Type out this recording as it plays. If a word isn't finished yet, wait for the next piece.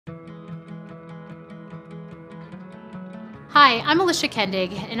Hi, I'm Alicia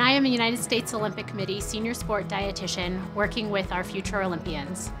Kendig, and I am a United States Olympic Committee Senior Sport Dietitian working with our future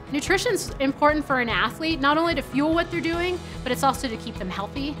Olympians. Nutrition's important for an athlete, not only to fuel what they're doing, but it's also to keep them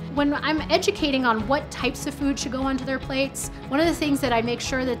healthy. When I'm educating on what types of food should go onto their plates, one of the things that I make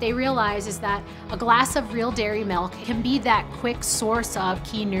sure that they realize is that a glass of real dairy milk can be that quick source of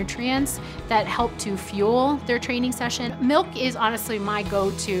key nutrients that help to fuel their training session. Milk is honestly my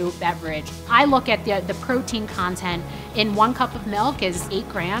go-to beverage. I look at the protein content in 1 cup of milk is 8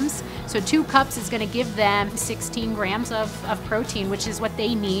 grams. So 2 cups is gonna give them 16 grams of protein, which is what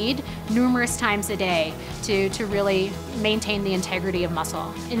they need numerous times a day to really maintain the integrity of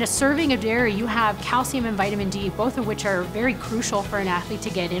muscle. In a serving of dairy, you have calcium and vitamin D, both of which are very crucial for an athlete to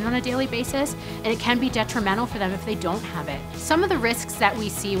get in on a daily basis, and it can be detrimental for them if they don't have it. Some of the risks that we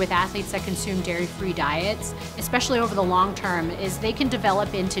see with athletes that consume dairy-free diets, especially over the long term, is they can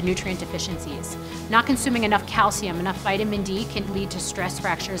develop into nutrient deficiencies. Not consuming enough calcium, enough vitamin D can lead to stress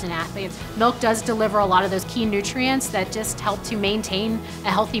fractures in athletes. Milk does deliver a lot of those key nutrients that just help to maintain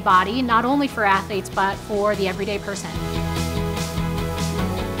a healthy body, not only for athletes, but for the everyday person.